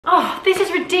This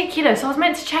is ridiculous. I was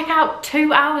meant to check out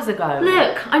 2 hours ago.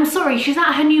 Look, I'm sorry, she's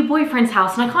at her new boyfriend's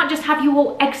house and I can't just have you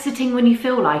all exiting when you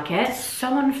feel like it. It's so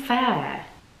unfair.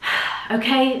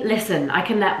 Okay, listen, I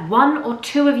can let 1 or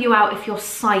 2 of you out if you're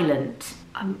silent.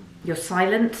 You're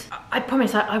silent? I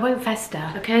promise I won't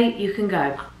fester. Okay, you can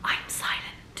go. I'm silent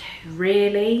too.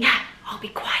 Really? Yeah, I'll be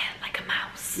quiet like a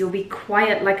mouse. You'll be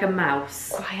quiet like a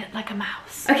mouse. Quiet like a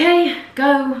mouse. Okay,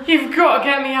 go. You've got to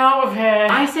get me out of here.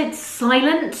 I said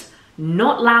silent,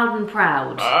 not loud and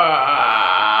proud.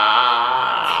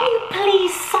 Can you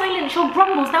please silence your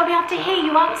grumbles? They'll be able to hear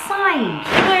you outside.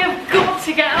 I have got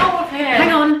to get out of here.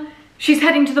 Hang on, she's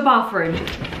heading to the bathroom.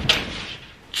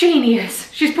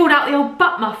 Genius, she's pulled out the old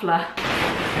butt muffler.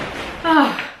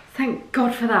 Oh, thank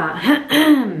God for that.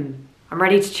 I'm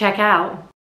ready to check out.